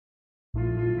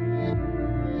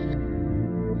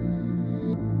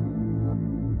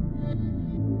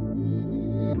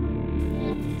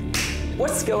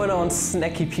What's going on,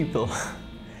 snacky people?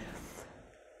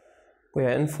 We are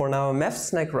in for now a math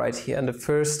snack right here. And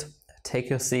first, take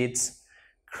your seats,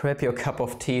 grab your cup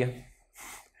of tea,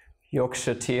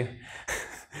 Yorkshire tea,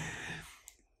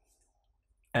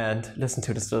 and listen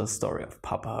to this little story of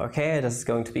Papa, okay? This is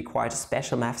going to be quite a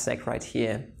special math snack right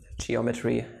here.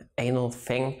 Geometry, anal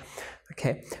thing,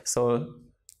 okay? So,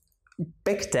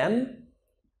 back then,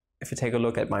 if you take a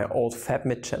look at my old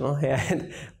FabMid channel here,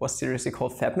 it was seriously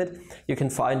called FabMid, you can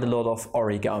find a lot of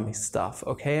origami stuff,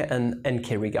 okay, and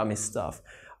kerigami stuff.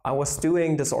 I was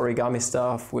doing this origami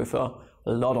stuff with a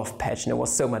lot of passion. It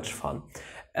was so much fun.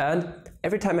 And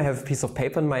every time I have a piece of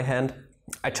paper in my hand,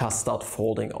 I just start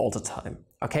folding all the time,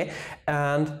 okay?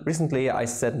 And recently I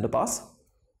sat in the bus.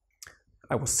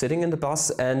 I was sitting in the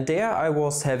bus and there I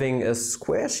was having a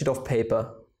square sheet of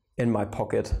paper in my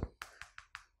pocket.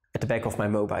 At the back of my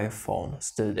mobile phone,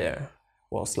 still there,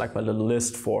 was like my little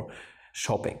list for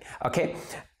shopping, okay?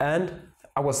 And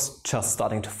I was just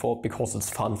starting to fold because it's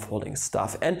fun folding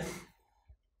stuff. And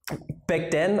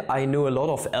back then I knew a lot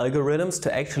of algorithms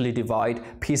to actually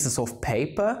divide pieces of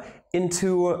paper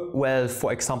into, well,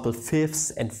 for example,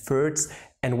 fifths and thirds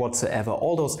and whatsoever,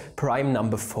 all those prime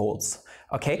number folds,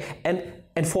 okay?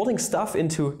 And folding stuff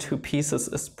into two pieces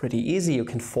is pretty easy. You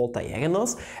can fold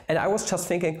diagonals. And I was just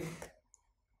thinking,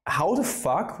 how the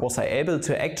fuck was I able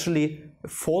to actually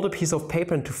fold a piece of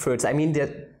paper into thirds? I mean,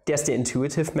 there's the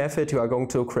intuitive method. You are going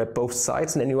to grab both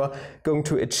sides and then you are going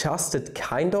to adjust it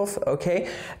kind of,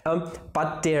 okay?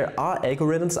 But there are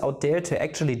algorithms out there to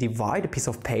actually divide a piece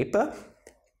of paper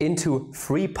into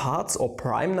three parts or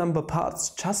prime number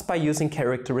parts just by using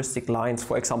characteristic lines.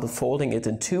 For example, folding it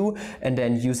in two and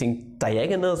then using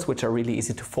diagonals, which are really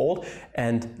easy to fold.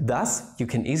 And thus you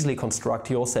can easily construct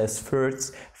yourself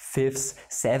thirds, fifths,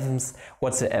 sevenths,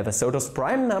 whatsoever. So those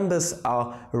prime numbers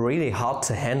are really hard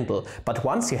to handle, but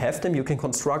once you have them, you can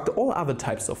construct all other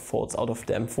types of folds out of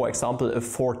them. For example, a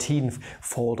 14th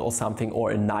fold or something,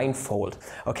 or a 9th fold,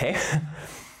 okay?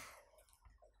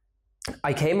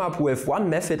 I came up with one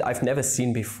method I've never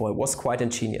seen before. It was quite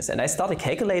ingenious, and I started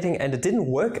calculating and it didn't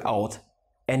work out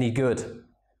any good.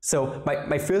 So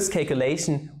my first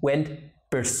calculation went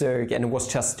berserk and it was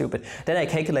just stupid. Then I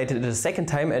calculated it a second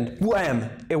time and wham!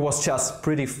 It was just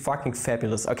pretty fucking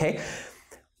fabulous, okay?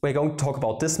 We're going to talk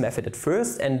about this method at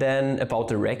first and then about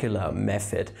the regular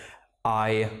method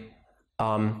I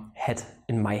had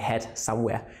in my head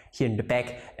somewhere here in the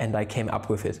back, and I came up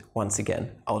with it once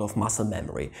again out of muscle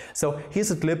memory. So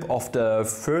here's a clip of the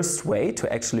first way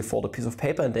to actually fold a piece of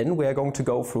paper, and then we are going to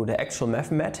go through the actual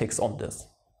mathematics on this.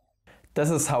 This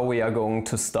is how we are going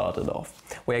to start it off.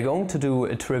 We are going to do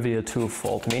a trivial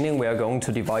two-fold, meaning we are going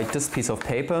to divide this piece of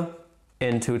paper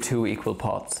into two equal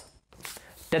parts.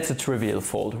 That's a trivial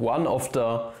fold, one of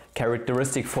the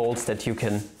characteristic folds that you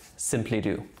can simply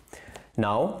do.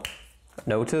 Now,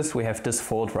 notice we have this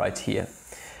fold right here.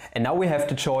 And now we have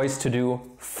the choice to do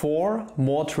four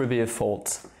more trivial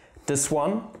folds. This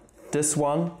one, this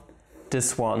one,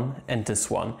 this one, and this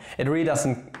one. It really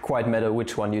doesn't quite matter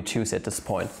which one you choose at this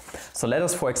point. So let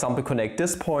us, for example, connect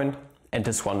this point and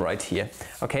this one right here.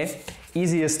 Okay?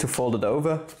 Easiest to fold it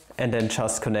over and then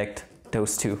just connect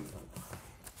those two.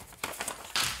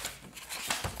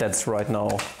 That's right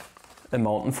now a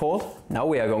mountain fold. Now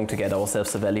we are going to get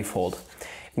ourselves a valley fold.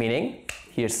 Meaning,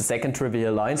 here's the second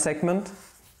trivial line segment,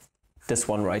 this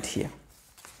one right here.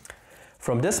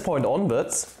 From this point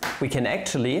onwards, we can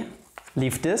actually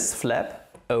leave this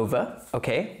flap over,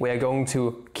 okay? We are going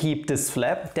to keep this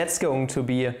flap. That's going to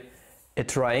be a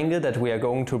triangle that we are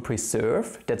going to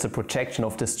preserve. That's a projection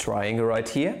of this triangle right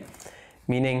here,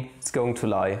 meaning it's going to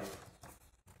lie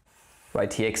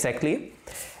right here exactly.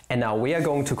 And now we are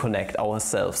going to connect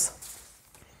ourselves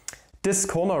this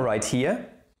corner right here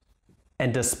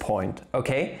and this point,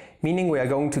 okay? Meaning we are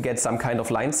going to get some kind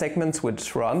of line segments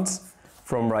which runs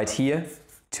from right here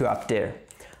to up there.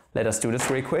 Let us do this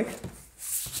real quick.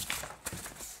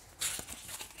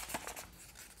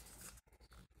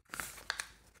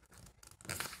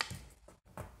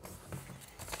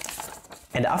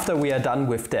 And after we are done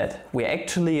with that, we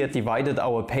actually divided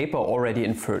our paper already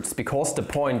in thirds, because the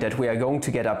point that we are going to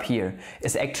get up here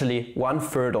is actually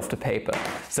 1/3 of the paper.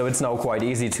 So it's now quite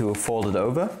easy to fold it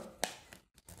over.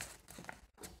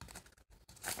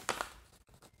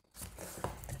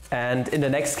 And in the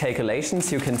next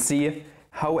calculations you can see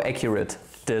how accurate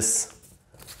this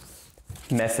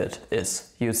method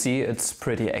is. You see, it's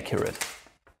pretty accurate.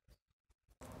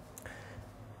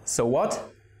 So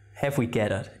what have we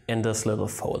gathered in this little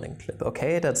folding clip?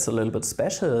 Okay, that's a little bit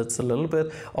special. It's a little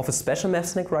bit of a special math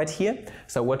snack right here.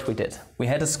 So what we did, we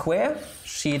had a square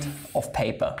sheet of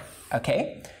paper,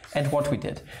 okay? And what we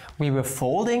did, we were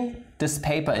folding this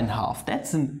paper in half.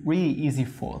 That's a really easy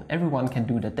fold. Everyone can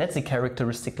do that. That's a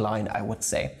characteristic line, I would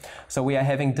say. So we are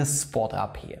having this spot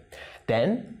up here.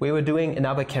 Then we were doing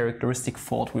another characteristic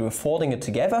fold. We were folding it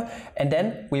together, and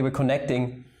then we were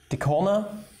connecting the corner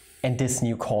and this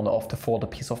new corner of the folded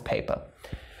piece of paper.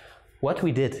 What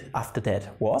we did after that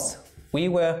was we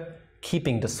were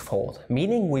keeping this fold,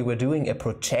 meaning we were doing a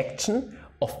projection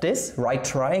of this right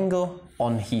triangle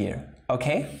on here.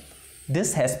 Okay,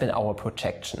 this has been our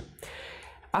projection.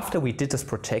 After we did this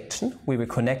projection, we were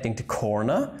connecting the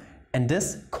corner and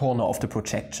this corner of the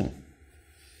projection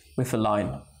with a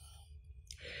line.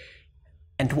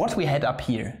 And what we had up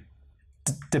here,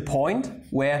 the point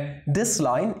where this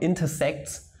line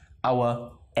intersects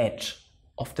our edge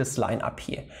of this line up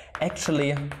here,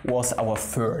 actually was our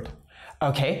third.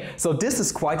 Okay, so this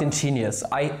is quite ingenious.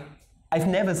 I've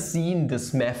never seen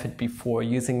this method before,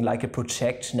 using like a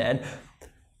projection, and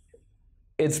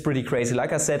it's pretty crazy.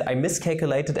 Like I said, I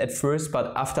miscalculated at first,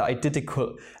 but after I did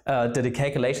the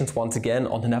calculations once again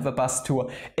on another bus tour,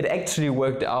 it actually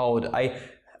worked out.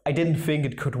 I didn't think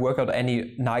it could work out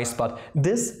any nice, but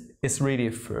this is really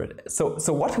a third. So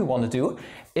what we want to do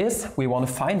is we want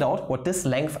to find out what this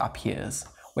length up here is.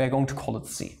 We are going to call it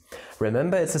C.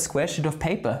 Remember, it's a square sheet of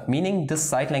paper, meaning this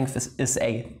side length is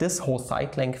A. This whole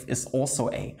side length is also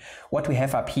A. What we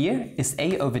have up here is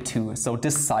A over 2, so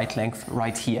this side length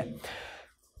right here.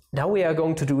 Now we are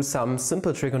going to do some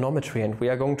simple trigonometry, and we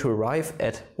are going to arrive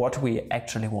at what we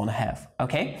actually want to have.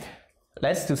 Okay,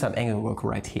 let's do some angle work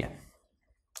right here.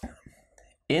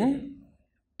 In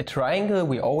a triangle,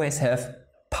 we always have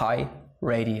pi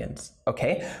radians.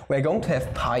 Okay, we're going to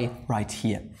have pi right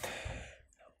here.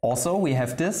 Also, we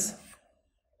have this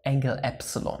angle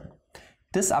epsilon.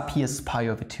 This up here is pi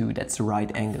over 2, that's the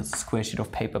right angle, square sheet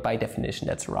of paper, by definition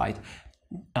that's the right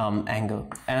angle.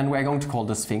 And we're going to call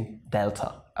this thing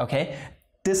delta, okay?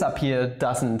 This up here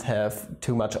doesn't have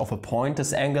too much of a point,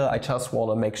 this angle. I just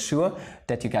want to make sure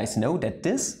that you guys know that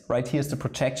this right here is the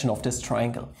projection of this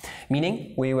triangle.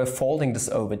 Meaning we were folding this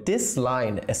over. This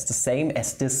line is the same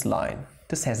as this line.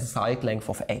 This has a side length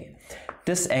of A.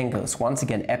 This angle is once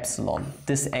again epsilon.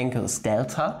 This angle is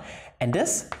delta. And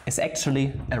this is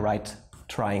actually a right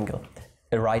triangle.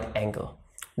 A right angle.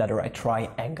 Not a right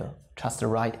triangle, just a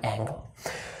right angle.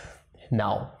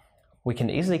 Now, we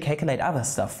can easily calculate other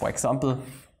stuff. For example,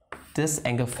 this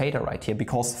angle theta right here,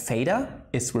 because theta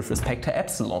is with respect to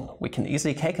epsilon. We can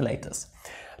easily calculate this.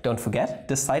 Don't forget,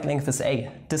 this side length is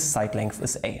A, this side length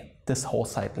is A, this whole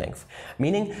side length.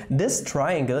 Meaning this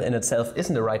triangle in itself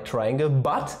isn't a right triangle,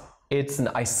 but it's an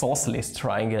isosceles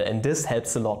triangle, and this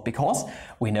helps a lot because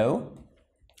we know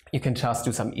you can just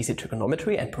do some easy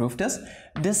trigonometry and prove this.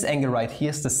 This angle right here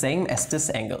is the same as this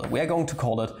angle. We are going to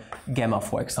call it gamma,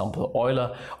 for example,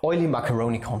 Euler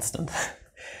macaroni constant.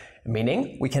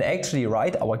 Meaning we can actually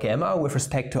write our gamma with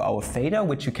respect to our theta,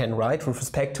 which you can write with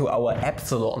respect to our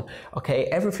epsilon. Okay,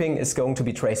 everything is going to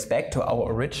be traced back to our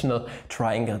original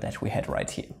triangle that we had right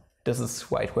here. This is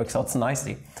why it works out so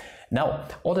nicely. Now,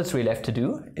 all that's really left to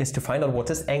do is to find out what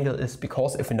this angle is,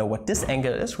 because if we know what this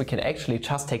angle is, we can actually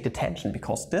just take the tangent,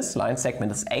 because this line segment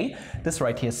is A, this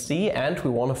right here is C, and we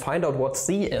want to find out what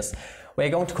C is. We're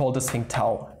going to call this thing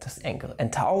tau, this angle.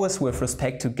 And tau is with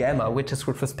respect to gamma, which is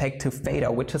with respect to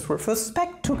theta, which is with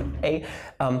respect to a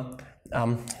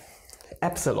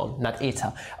epsilon, not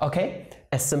eta. Okay,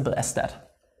 as simple as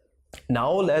that.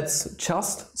 Now let's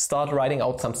just start writing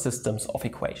out some systems of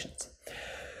equations.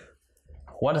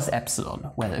 What is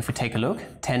epsilon? Well, if we take a look,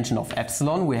 tangent of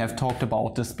epsilon, we have talked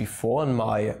about this before in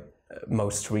my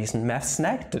most recent math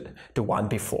snack, the one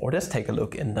before this. Take a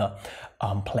look in the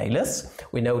playlist.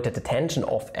 We know that the tangent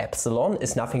of epsilon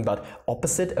is nothing but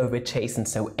opposite over adjacent,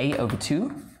 so A over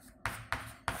 2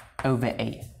 over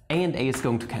A. A and A is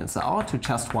going to cancel out to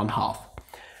just 1/2.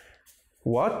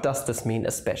 What does this mean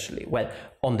especially? Well,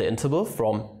 on the interval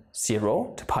from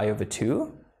 0 to pi over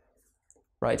 2,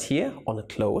 right here on a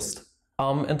closed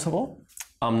interval,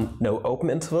 no open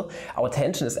interval, our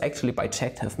tangent is actually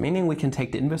bijective, meaning we can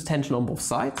take the inverse tangent on both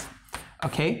sides.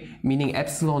 Okay, meaning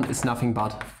epsilon is nothing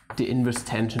but the inverse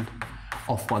tangent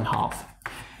of 1/2,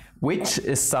 which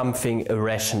is something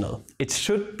irrational. It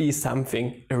should be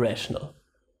something irrational.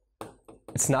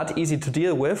 It's not easy to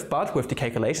deal with, but with the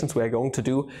calculations we are going to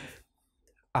do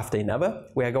after another,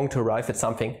 we are going to arrive at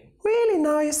something really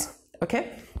nice.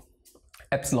 Okay,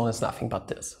 epsilon is nothing but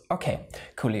this. Okay,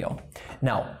 coolio.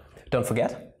 Now, don't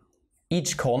forget,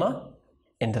 each corner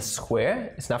in the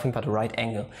square is nothing but a right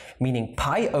angle, meaning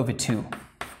pi over 2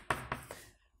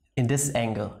 in this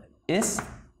angle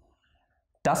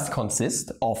does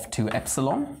consist of 2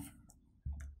 epsilon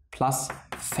plus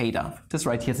fader. This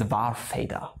right here is a var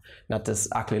fader, not this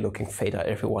ugly looking fader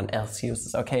everyone else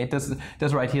uses. Okay, this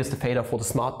right here is the fader for the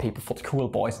smart people, for the cool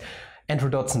boys. Andrew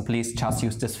Dodson, please just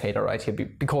use this fader right here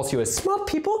because you're smart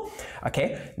people.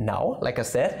 Okay, now, like I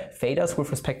said, faders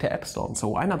with respect to epsilon. So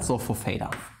why not solve for fader?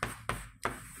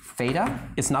 Fader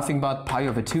is nothing but pi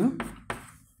over 2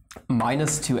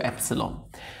 minus 2 epsilon.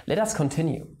 Let us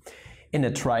continue. In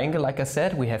a triangle, like I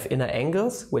said, we have inner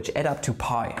angles which add up to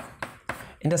pi.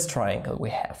 In this triangle, we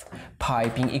have pi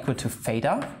being equal to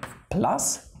theta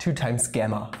plus 2 times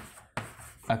gamma.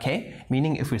 Okay,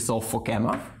 meaning if we solve for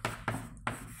gamma,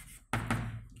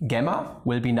 gamma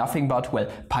will be nothing but, well,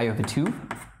 pi over 2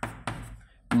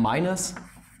 minus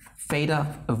theta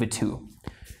over 2.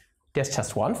 There's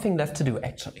just one thing left to do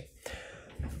actually.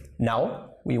 Now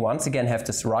we once again have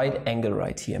this right angle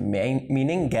right here,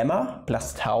 meaning gamma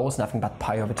plus tau is nothing but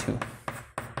pi over 2.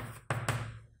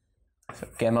 So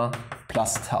gamma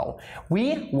plus tau.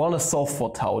 We want to solve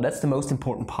for tau, that's the most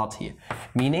important part here.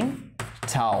 Meaning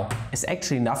tau is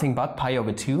actually nothing but pi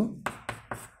over 2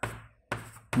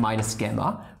 minus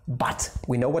gamma, but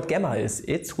we know what gamma is.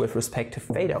 It's with respect to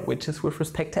theta, which is with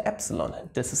respect to epsilon.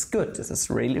 This is good, this is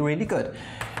really, really good.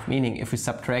 Meaning if we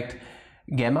subtract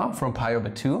gamma from pi over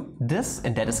 2, this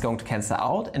and that is going to cancel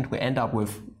out and we end up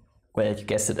with, well, you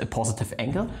guessed it, a positive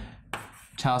angle,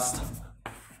 just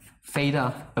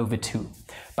theta over 2.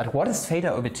 But what is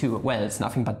theta over 2? Well, it's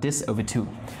nothing but this over 2,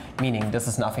 meaning this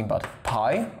is nothing but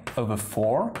pi over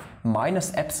 4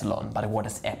 minus epsilon. But what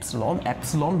is epsilon?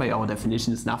 Epsilon, by our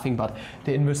definition, is nothing but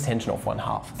the inverse tangent of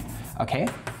 1/2. Okay?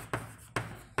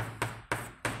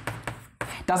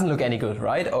 Doesn't look any good,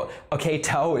 right? Oh, okay,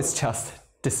 tau is just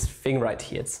this thing right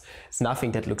here. It's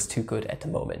nothing that looks too good at the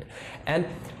moment. And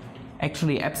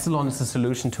actually, epsilon is a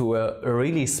solution to a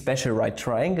really special right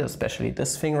triangle, especially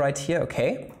this thing right here,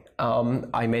 okay?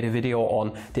 I made a video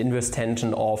on the inverse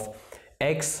tangent of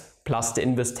x plus the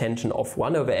inverse tangent of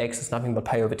 1 over x is nothing but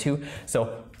pi over 2.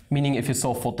 So, meaning if you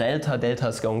solve for delta, delta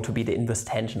is going to be the inverse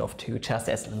tangent of 2, just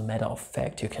as a matter of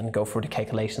fact. You can go through the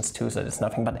calculations too, so it's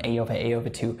nothing but a over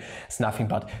 2. It's nothing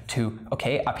but 2,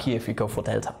 okay? Up here if you go for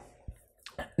delta.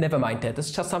 Never mind that, it's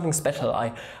just something special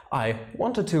I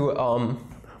wanted to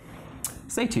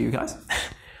say to you guys.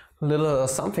 A little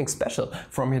something special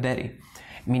from your daddy.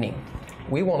 Meaning,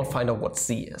 we want to find out what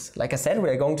c is. Like I said, we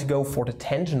are going to go for the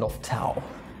tangent of tau.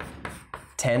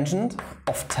 Tangent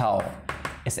of tau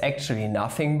is actually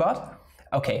nothing but,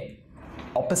 okay,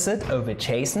 opposite over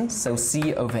adjacent, so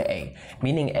c over a.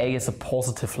 Meaning a is a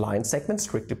positive line segment,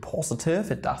 strictly positive,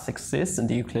 it does exist in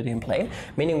the Euclidean plane.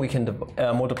 Meaning we can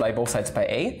multiply both sides by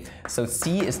a. So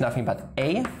c is nothing but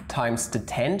a times the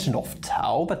tangent of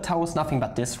tau, but tau is nothing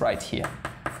but this right here.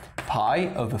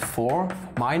 Pi over 4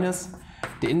 minus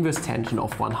the inverse tangent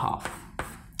of 1/2.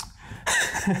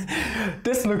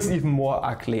 This looks even more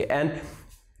ugly, and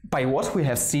by what we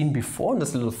have seen before in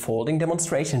this little folding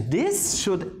demonstration, this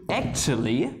should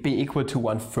actually be equal to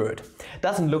 1/3.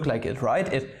 Doesn't look like it, right?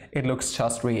 It looks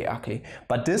just really ugly.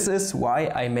 But this is why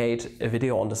I made a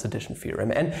video on this addition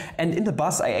theorem. And in the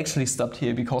bus I actually stopped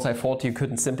here because I thought you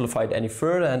couldn't simplify it any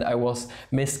further and I was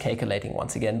miscalculating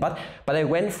once again. But I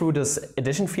went through this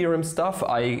addition theorem stuff.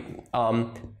 I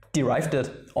derived it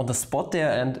on the spot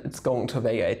there and it's going to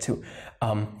evaluate to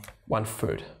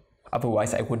 1/3.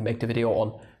 Otherwise I wouldn't make the video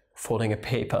on folding a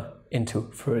paper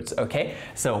into thirds, okay?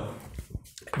 So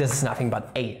this is nothing but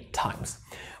a times.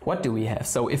 What do we have?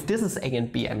 So if this is a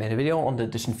and b, I made a video on the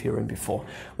addition theorem before,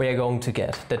 we are going to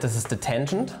get that this is the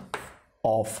tangent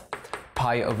of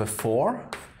pi over 4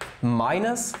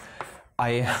 minus,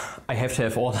 I have to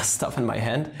have all this stuff in my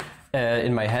hand,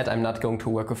 in my head, I'm not going to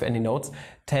work with any notes,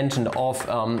 tangent of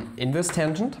inverse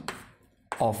tangent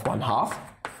of 1/2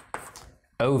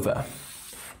 over.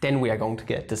 Then we are going to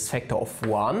get this factor of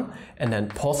 1 and then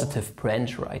positive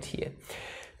branch right here.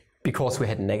 Because we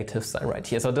had a negative sign right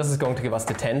here. So this is going to give us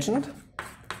the tangent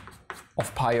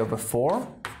of pi over 4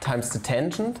 times the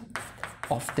tangent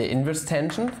of the inverse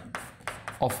tangent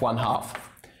of 1/2.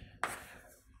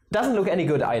 Doesn't look any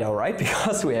good either, right?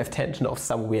 Because we have tangent of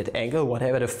some weird angle,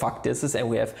 whatever the fuck this is, and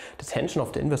we have the tangent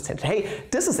of the inverse tangent. Hey,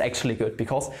 this is actually good,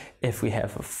 because if we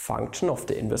have a function of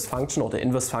the inverse function or the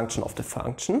inverse function of the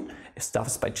function, if stuff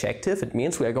is bijective, it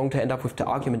means we are going to end up with the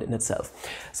argument in itself.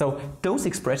 So those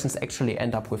expressions actually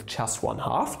end up with just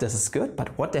 1/2. This is good, but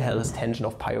what the hell is tangent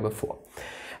of pi over 4?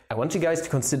 I want you guys to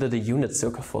consider the unit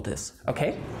circle for this,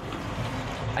 okay?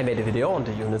 I made a video on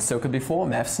the unit circle before,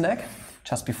 math snack,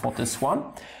 just before this one.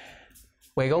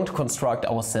 we're going to construct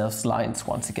ourselves lines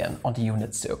once again on the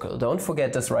unit circle. Don't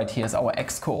forget this right here is our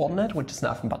x-coordinate, which is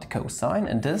nothing but the cosine,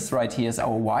 and this right here is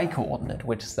our y-coordinate,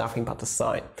 which is nothing but the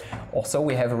sine. Also,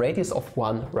 we have a radius of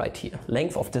 1 right here.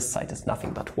 Length of this side is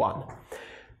nothing but 1.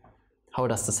 How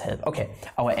does this help? Okay,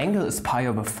 our angle is pi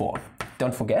over 4.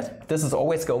 Don't forget, this is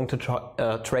always going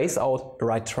to trace out a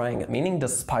right triangle, meaning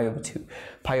this is pi over 2.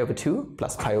 Pi over 2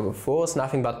 plus pi over 4 is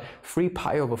nothing but 3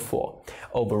 pi over 4.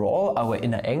 Overall, our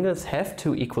inner angles have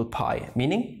to equal pi,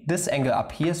 meaning this angle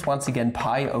up here is once again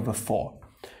pi over 4.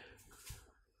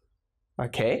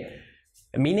 Okay,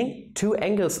 meaning two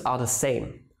angles are the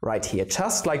same right here,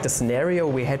 just like the scenario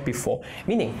we had before,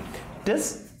 meaning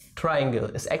this triangle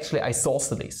is actually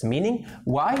isosceles, meaning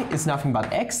y is nothing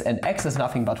but x and x is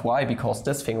nothing but y, because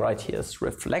this thing right here is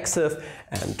reflexive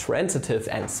and transitive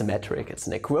and symmetric. It's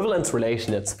an equivalence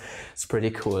relation. It's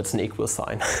pretty cool. It's an equal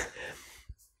sign.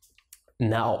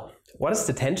 Now, what is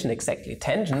the tangent exactly?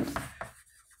 Tangent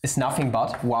is nothing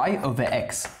but y over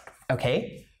x,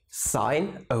 okay?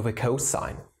 Sine over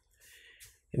cosine.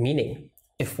 Meaning,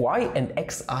 if y and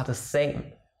x are the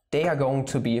same, they are going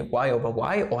to be y over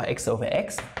y or x over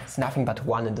x. It's nothing but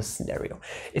 1 in this scenario.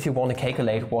 If you want to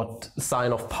calculate what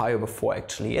sine of pi over 4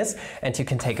 actually is, and you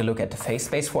can take a look at the phase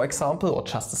space, for example, or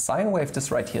just the sine wave.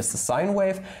 This right here is the sine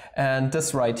wave, and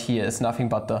this right here is nothing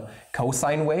but the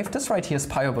cosine wave. This right here is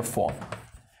pi over 4.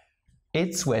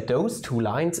 It's where those two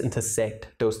lines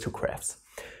intersect, those two graphs.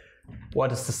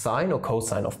 What is the sine or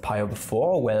cosine of pi over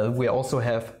 4? Well, we also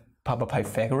have Papa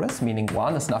Pythagoras, meaning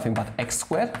 1 is nothing but x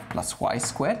squared plus y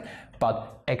squared,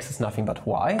 but x is nothing but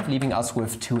y, leaving us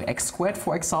with 2x squared,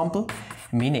 for example,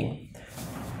 meaning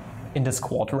in this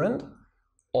quadrant,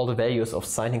 all the values of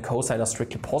sine and cosine are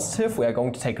strictly positive. We are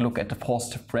going to take a look at the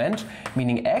positive branch,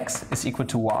 meaning x is equal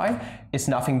to y is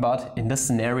nothing but, in this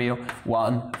scenario,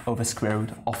 1 over square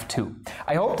root of 2.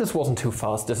 I hope this wasn't too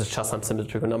fast. This is just some simple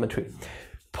trigonometry.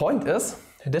 Point is,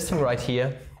 this thing right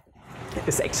here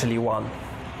is actually 1.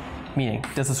 Meaning,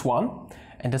 this is 1,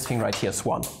 and this thing right here is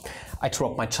 1. I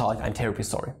dropped my chalk, I'm terribly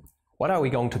sorry. What are we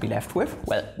going to be left with?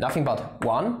 Well, nothing but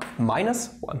 1 minus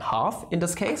 1/2 in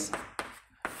this case,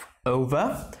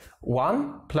 over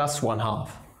 1 plus 1/2.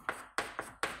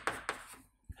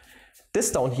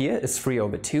 This down here is 3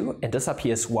 over 2, and this up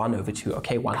here is 1 over 2,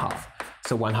 okay, 1/2.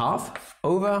 So 1/2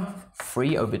 over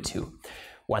 3 over 2.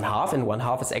 1/2 and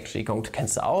 1/2 is actually going to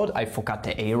cancel out. I forgot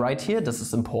the a right here, this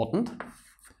is important.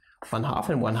 1/2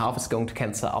 and 1/2 is going to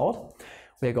cancel out.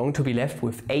 We're going to be left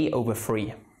with a over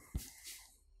 3.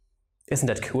 Isn't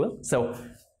that cool? So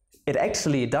it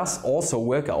actually does also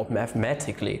work out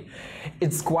mathematically.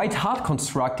 It's quite hard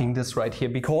constructing this right here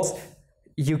because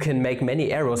you can make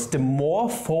many errors. The more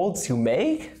folds you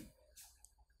make,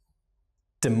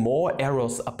 the more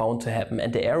errors are bound to happen,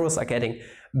 and the errors are getting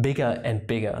bigger and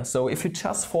bigger. So if you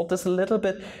just fold this a little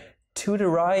bit to the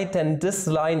right, then this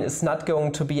line is not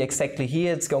going to be exactly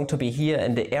here, it's going to be here,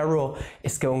 and the arrow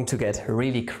is going to get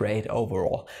really great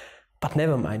overall. But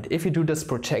never mind, if you do this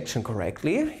projection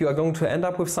correctly, you are going to end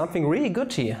up with something really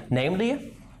good here,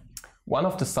 namely one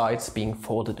of the sides being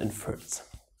folded in thirds.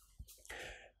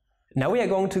 Now we are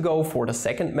going to go for the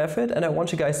second method, and I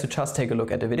want you guys to just take a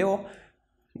look at the video.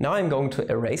 Now I'm going to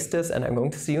erase this, and I'm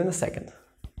going to see you in a second.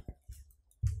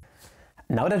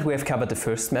 Now that we have covered the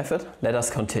first method, let us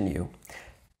continue.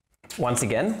 Once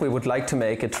again, we would like to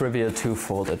make a trivial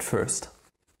two-fold at first,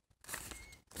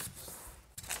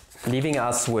 leaving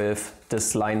us with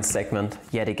this line segment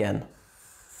yet again.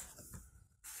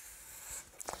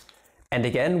 And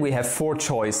again, we have 4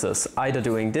 choices, either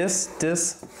doing this,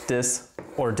 this, this,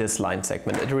 or this line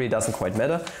segment. It really doesn't quite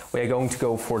matter. We are going to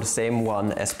go for the same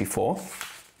one as before.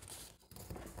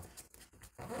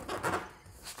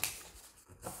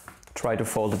 Try to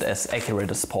fold it as accurate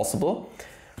as possible.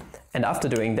 And after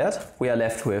doing that, we are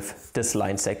left with this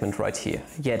line segment right here,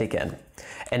 yet again.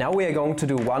 And now we are going to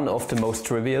do one of the most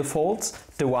trivial folds,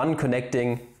 the one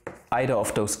connecting either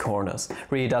of those corners.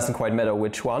 Really doesn't quite matter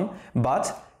which one,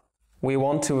 but we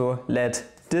want to let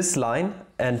this line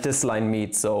and this line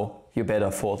meet, so you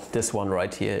better fold this one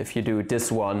right here. If you do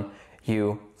this one,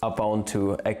 you are bound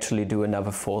to actually do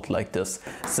another fold like this.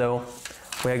 So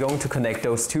we are going to connect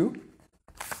those two.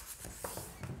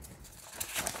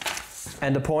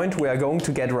 And the point we are going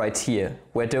to get right here,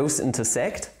 where those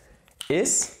intersect,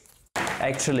 is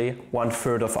actually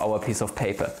 1/3 of our piece of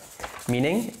paper.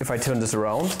 Meaning, if I turn this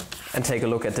around and take a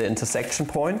look at the intersection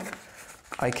point,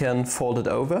 I can fold it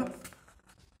over.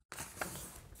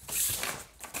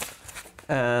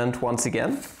 And once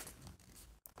again.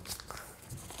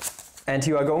 And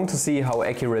you are going to see how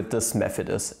accurate this method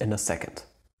is in a second.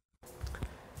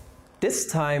 This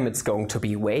time it's going to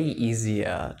be way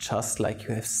easier, just like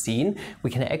you have seen.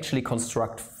 We can actually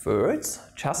construct thirds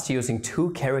just using two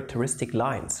characteristic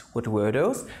lines. What were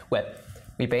those? Well,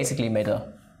 we basically made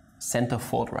a center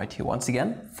fold right here once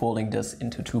again, folding this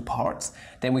into two parts.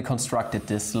 Then we constructed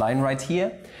this line right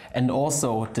here and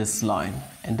also this line.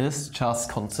 And this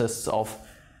just consists of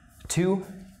two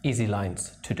easy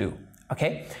lines to do.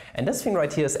 Okay? And this thing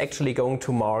right here is actually going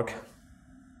to mark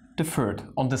the third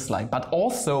on this line, but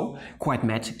also quite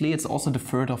magically it's also the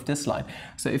third of this line.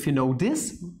 So if you know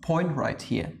this point right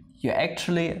here, you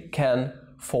actually can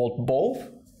fold both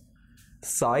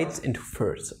sides into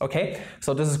thirds. Okay,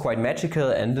 so this is quite magical,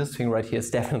 and this thing right here is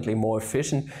definitely more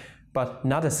efficient, but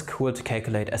not as cool to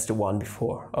calculate as the one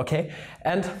before. Okay,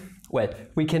 and well,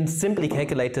 we can simply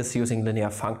calculate this using linear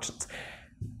functions.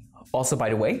 Also, by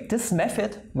the way, this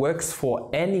method works for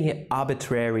any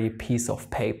arbitrary piece of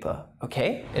paper.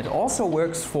 Okay, it also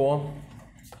works for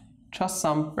just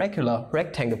some regular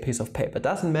rectangle piece of paper.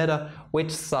 Doesn't matter which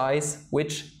size,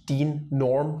 which DIN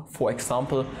norm, for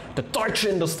example, the Deutsche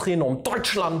Industrienorm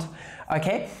Deutschland.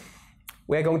 Okay,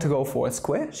 we're going to go for a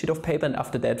square sheet of paper, and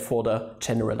after that for the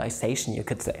generalization, you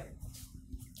could say.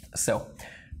 So,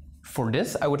 for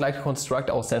this, I would like to construct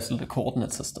ourselves a little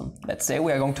coordinate system. Let's say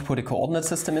we are going to put a coordinate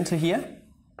system into here.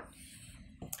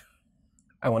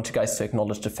 I want you guys to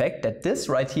acknowledge the fact that this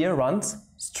right here runs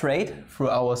straight through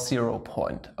our 0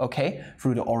 point, okay?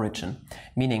 Through the origin.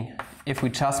 Meaning, if we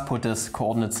just put this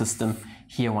coordinate system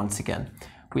here once again,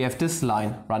 we have this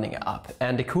line running up.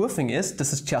 And the cool thing is,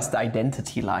 this is just the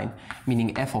identity line,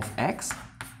 meaning f of x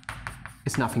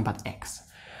is nothing but x.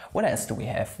 What else do we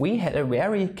have? We had a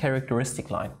very characteristic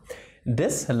line.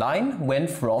 This line went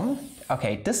from,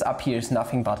 okay, this up here is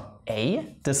nothing but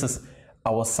a. This is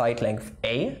our side length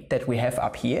a that we have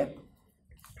up here.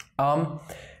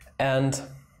 And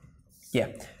yeah,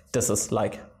 this is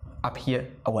like up here,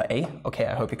 our a. Okay,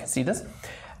 I hope you can see this.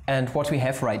 And what we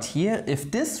have right here, if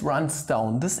this runs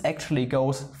down, this actually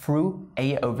goes through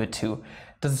a over 2.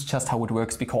 This is just how it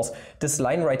works, because this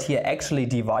line right here actually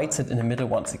divides it in the middle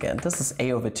once again. This is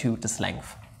a over 2, this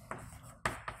length.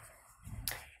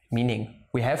 Meaning,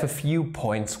 we have a few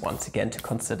points once again to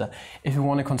consider. If we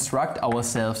want to construct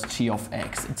ourselves g of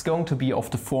x, it's going to be of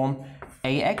the form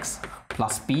ax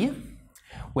plus b,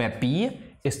 where b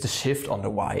is the shift on the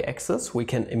y-axis. We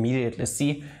can immediately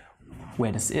see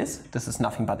where this is. This is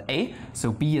nothing but a,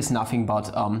 so b is nothing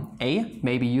but a.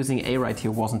 Maybe using a right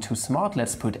here wasn't too smart.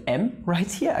 Let's put m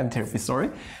right here. I'm terribly sorry.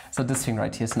 So this thing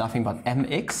right here is nothing but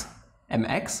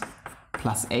mx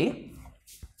plus a.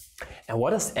 And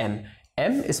what is m?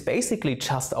 M is basically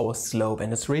just our slope,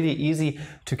 and it's really easy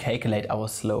to calculate our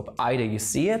slope. Either you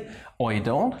see it or you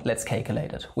don't. Let's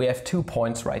calculate it. We have 2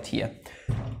 points right here.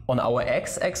 On our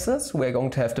x-axis, we're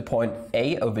going to have the point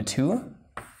a over 2,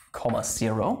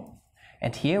 0.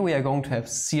 And here we are going to have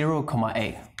 0,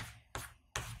 a.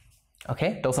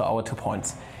 Okay, those are our 2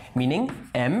 points. Meaning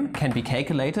m can be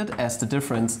calculated as the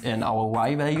difference in our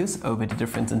y values over the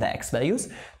difference in the x values,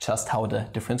 just how the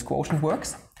difference quotient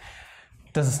works.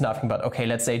 This is nothing but, okay,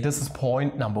 let's say this is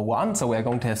point number 1, so we're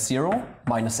going to have 0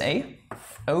 minus a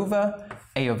over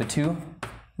 2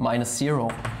 minus 0,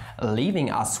 leaving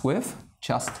us with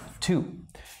just 2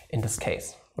 in this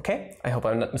case. Okay, I hope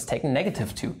I'm not mistaken,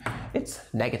 negative 2. It's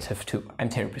negative 2, I'm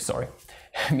terribly sorry.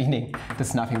 Meaning this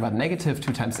is nothing but negative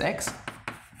 2 times x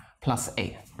plus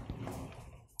a.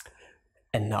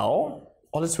 And now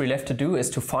all that's really left to do is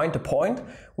to find the point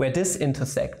where this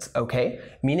intersects, okay?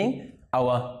 Meaning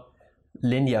our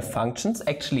linear functions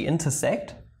actually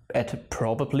intersect at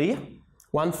probably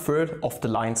 1/3 of the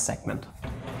line segment.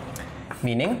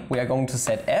 Meaning we are going to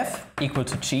set f equal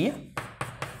to g.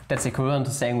 That's equivalent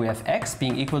to saying we have x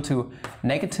being equal to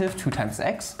negative 2 times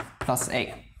x plus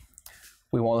a.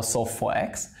 We want to solve for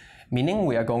x, meaning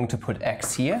we are going to put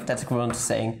x here. That's equivalent to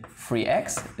saying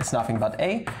 3x is nothing but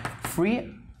a.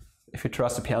 3, if you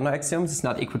trust the Peano axioms, is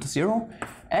not equal to 0.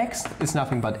 X is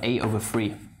nothing but a over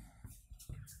 3.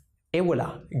 Et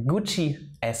voila, Gucci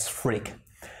as frick.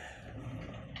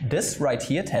 This right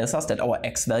here tells us that our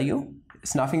x value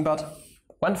is nothing but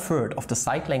 1/3 of the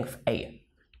side length a.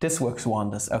 This works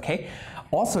wonders, okay?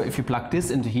 Also, if you plug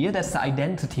this into here, that's the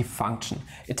identity function.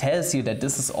 It tells you that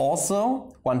this is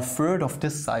also 1/3 of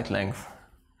this side length.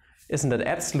 Isn't that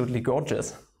absolutely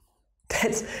gorgeous?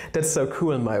 That's so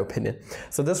cool in my opinion.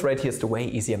 So this right here is the way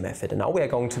easier method. And now we are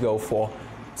going to go for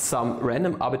some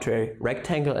random arbitrary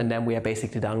rectangle, and then we are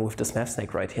basically done with this math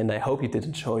snack right here. And I hope you did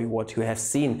enjoy what you have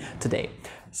seen today.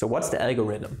 So what's the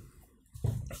algorithm?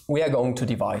 We are going to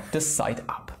divide this side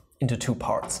up into 2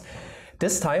 parts.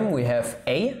 This time we have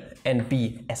a and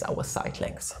b as our side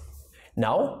lengths.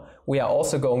 Now we are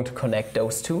also going to connect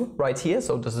those two right here.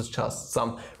 So this is just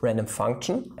some random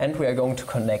function, and we are going to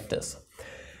connect this.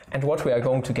 And what we are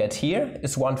going to get here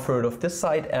is 1/3 of this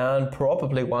side and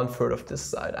probably 1/3 of this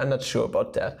side. I'm not sure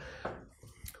about that.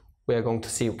 We are going to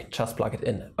see, we can just plug it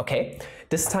in. Okay,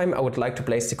 this time I would like to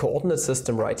place the coordinate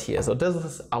system right here. So this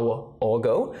is our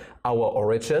orgo, our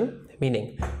origin,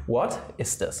 meaning what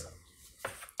is this?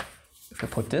 If we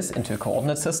put this into a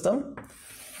coordinate system,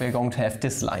 we're going to have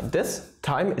this line. This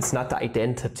time it's not the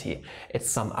identity, it's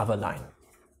some other line.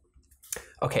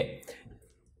 Okay,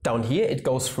 down here it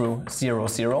goes through 0,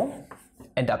 0,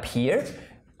 and up here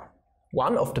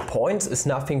one of the points is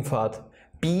nothing but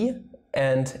B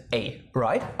and A,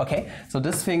 right? Okay, so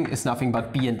this thing is nothing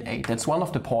but B and A. That's one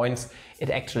of the points it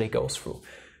actually goes through.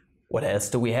 What else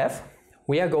do we have?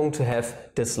 We are going to have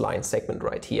this line segment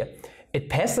right here. It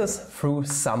passes through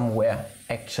somewhere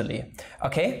actually.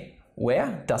 Okay,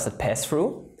 where does it pass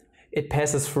through? It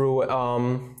passes through,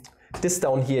 this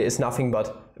down here is nothing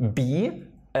but B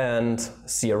and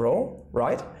 0,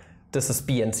 right? This is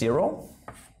B and 0.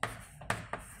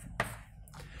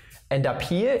 And up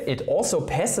here it also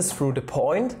passes through the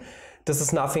point. This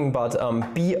is nothing but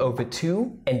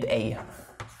B/2 and A.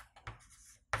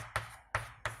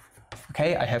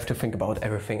 Okay, I have to think about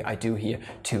everything I do here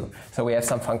too. So we have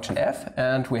some function f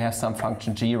and we have some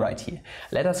function g right here.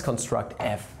 Let us construct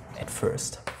f at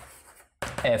first.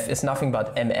 F is nothing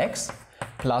but mx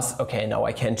plus, okay, now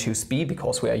I can choose b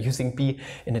because we are using b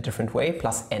in a different way,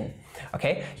 plus n.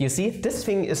 Okay, you see this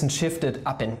thing isn't shifted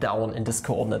up and down in this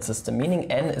coordinate system,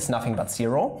 meaning n is nothing but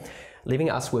 0, leaving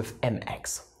us with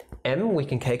mx. M we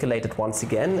can calculate it once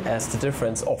again as the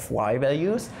difference of y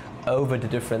values over the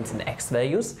difference in x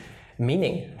values,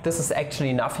 meaning this is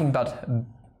actually nothing but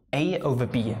a over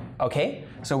b. Okay,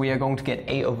 so we are going to get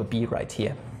a over b right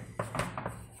here.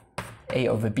 A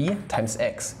over b times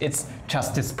x. It's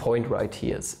just this point right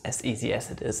here. It's as easy as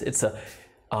it is. It's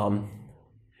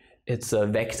a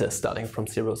vector starting from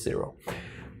 0, 0.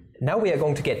 Now we are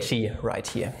going to get g right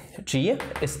here. G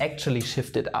is actually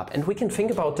shifted up, and we can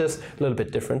think about this a little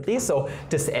bit differently. So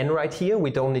this n right here,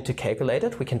 we don't need to calculate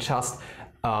it. We can just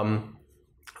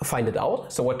find it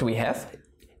out. So what do we have?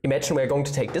 Imagine we're going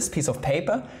to take this piece of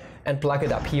paper and plug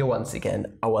it up here once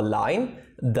again. Our line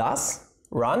thus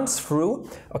runs through,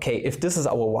 okay, if this is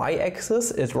our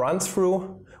y-axis, it runs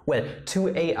through, well,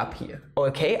 2a up here.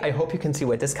 Okay, I hope you can see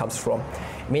where this comes from.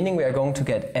 Meaning we are going to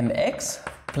get mx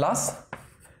plus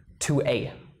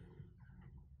 2a.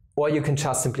 Or you can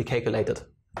just simply calculate it.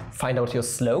 Find out your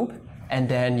slope, and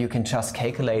then you can just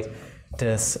calculate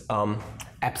this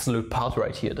absolute part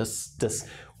right here, this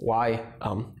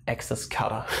y-axis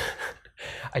cutter.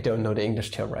 I don't know the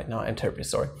English term right now, I'm terribly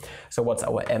sorry. So what's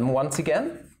our m once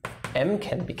again? M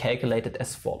can be calculated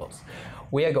as follows.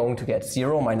 We are going to get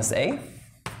 0 minus a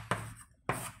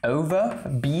over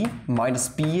b minus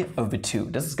b over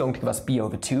 2. This is going to give us b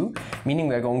over 2, meaning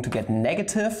we are going to get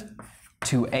negative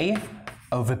 2a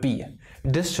over b.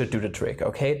 This should do the trick,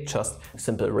 okay? Just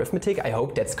simple arithmetic. I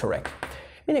hope that's correct.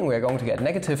 Meaning we are going to get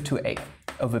negative 2a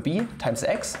over b times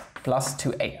x plus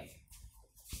 2a.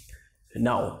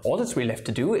 Now, all that's really left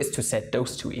to do is to set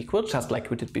those two equal, just like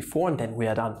we did before, and then we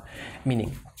are done.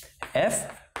 Meaning, f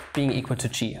being equal to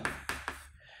g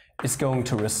is going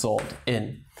to result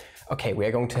in, okay, we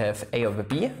are going to have a over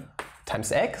b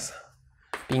times x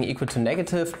being equal to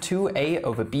negative 2a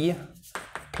over b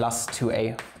plus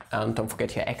 2a. And don't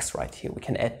forget your x right here. We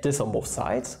can add this on both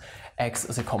sides. X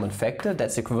is a common factor.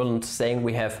 That's equivalent to saying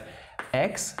we have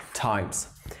x times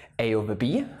a over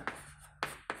b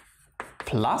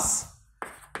plus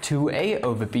 2a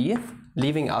over b,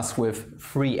 leaving us with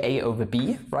 3a over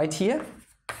b right here,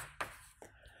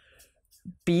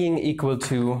 being equal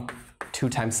to 2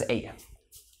 times a.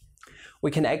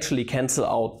 We can actually cancel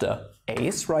out the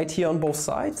a's right here on both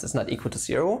sides. It's not equal to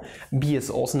 0. B is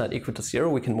also not equal to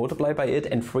 0. We can multiply by it,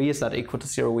 and 3 is not equal to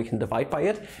 0. We can divide by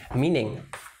it, meaning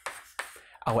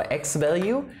our x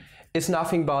value is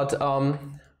nothing but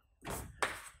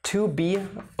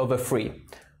 2b over 3.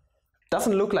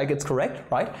 Doesn't look like it's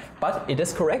correct, right? But it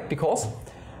is correct because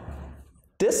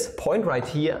this point right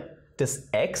here, this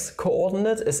x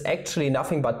coordinate, is actually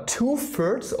nothing but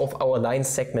 2/3 of our line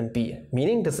segment B,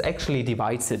 meaning this actually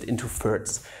divides it into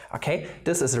thirds. Okay,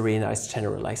 this is a really nice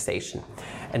generalization.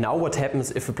 And now what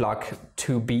happens if we plug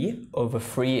 2b over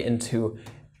 3 into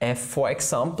f, for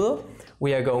example?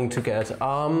 We are going to get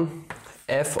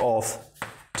f of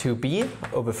 2b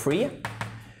over 3.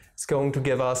 It's going to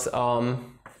give us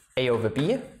a over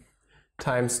b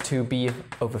times 2b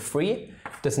over 3.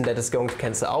 This and that is going to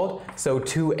cancel out, so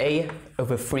 2a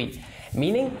over 3.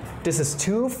 meaning this is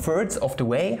 2/3 of the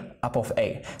way up of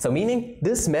A. So meaning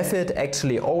this method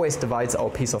actually always divides our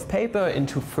piece of paper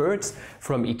into thirds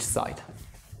from each side.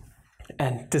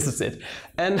 And this is it.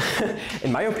 And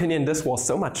in my opinion, this was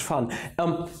so much fun.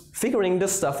 Figuring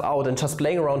this stuff out and just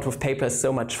playing around with paper is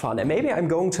so much fun. And maybe I'm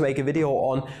going to make a video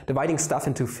on dividing stuff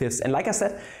into fifths. And like I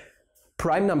said,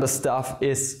 prime number stuff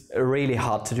is really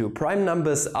hard to do. Prime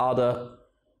numbers are the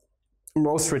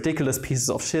most ridiculous pieces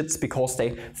of shits because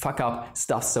they fuck up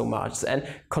stuff so much. And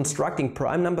constructing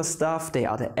prime number stuff, they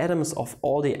are the atoms of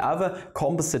all the other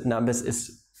composite numbers,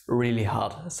 is really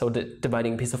hard. So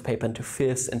dividing a piece of paper into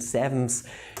fifths and sevenths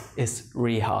is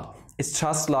really hard. It's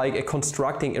just like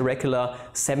constructing a regular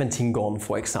 17 gon,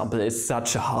 for example. It's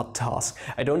such a hard task.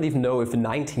 I don't even know if a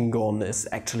 19 gon is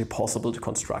actually possible to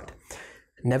construct.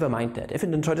 Never mind that. If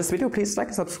you enjoyed this video, please like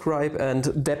and subscribe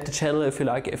and dab the channel if you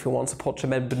like. If you want to support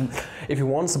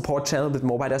channel a bit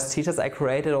more by those teachers I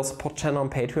created, or support channel on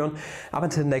Patreon. Up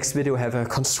until the next video, have a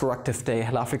constructive day.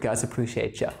 Love you guys,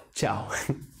 appreciate ya. Ciao.